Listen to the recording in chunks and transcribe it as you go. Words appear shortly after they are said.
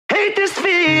hate this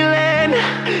feeling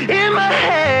in my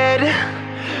head.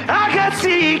 I got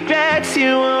secrets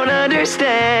you won't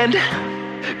understand.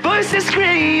 Voices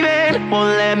screaming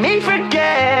won't let me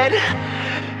forget.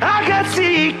 I got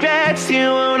secrets you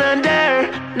won't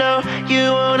no,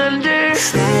 you won't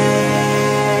understand.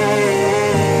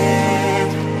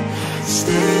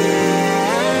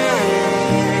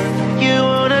 You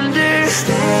won't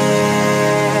understand.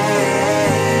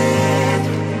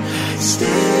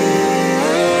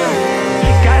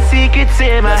 Got secrets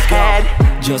in my head.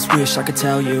 Just wish I could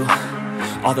tell you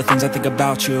all the things I think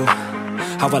about you.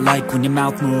 How I like when your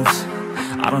mouth moves.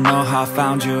 I don't know how I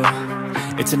found you.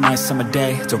 It's a nice summer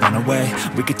day to run away.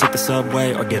 We could take the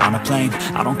subway or get on a plane.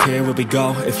 I don't care where we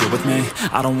go if you're with me.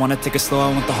 I don't wanna take it slow,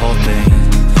 I want the whole thing.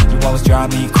 You always drive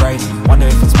me crazy. Wonder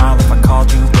if you'd smile if I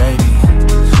called you baby.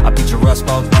 I picture us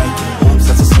both naked. Oops,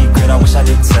 that's a secret, I wish I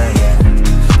didn't say it.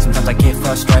 Sometimes I get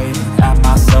frustrated at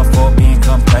myself for being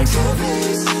complacent.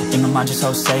 In my mind you're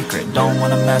so sacred. Don't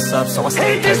wanna mess up, so I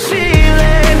stay patient. Hate this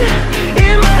feeling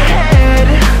in my head.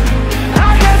 I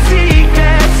got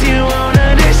secrets you won't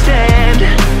understand.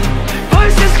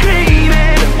 Voices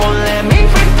screaming won't let me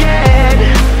forget.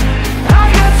 I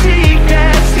got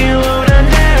secrets you won't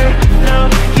no,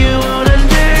 you won't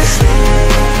understand.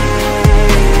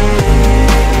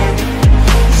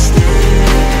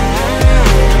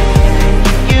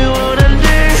 You won't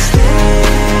understand.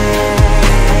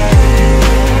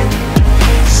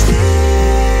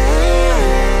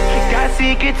 I got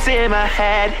secrets in my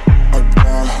head. I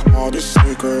got all these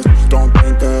secrets, don't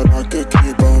think that I could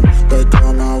keep them. They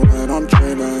come out when I'm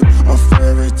dreaming, a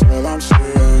fairy tale I'm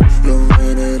seeing. You're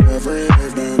in it every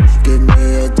evening, give me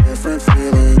a different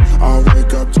feeling. I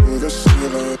wake up to the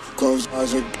ceiling, close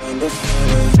eyes again to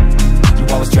feel it. You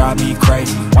always drive me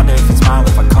crazy. Wonder if you'd smile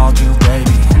if I called you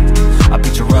baby. I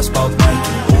picture us both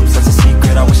naked. Oops, that's a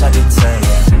secret, I wish I didn't say it.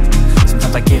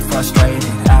 Sometimes I get frustrated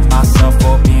at myself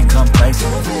for being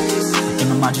complacent. In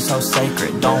my mind you're so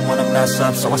sacred. Don't wanna mess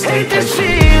up, so I stay patient. Hate this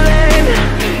feeling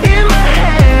in my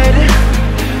head.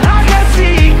 I got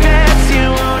secrets you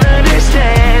won't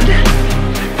understand.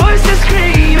 Voices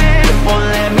screaming won't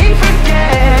let me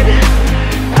forget.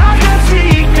 I got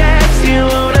secrets you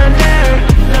won't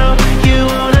no, you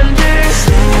won't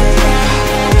understand.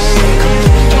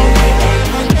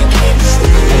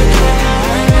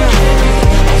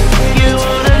 You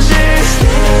won't understand.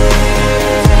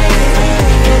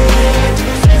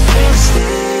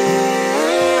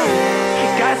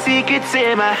 Got secrets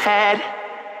in my head.